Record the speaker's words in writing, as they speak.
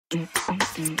Drive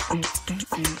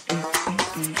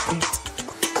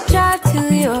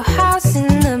to your house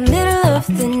in the middle of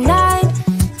the night,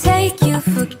 take you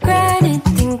for granted,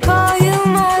 then call you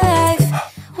my life.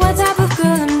 What type of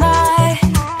girl am I?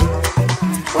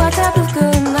 What type of girl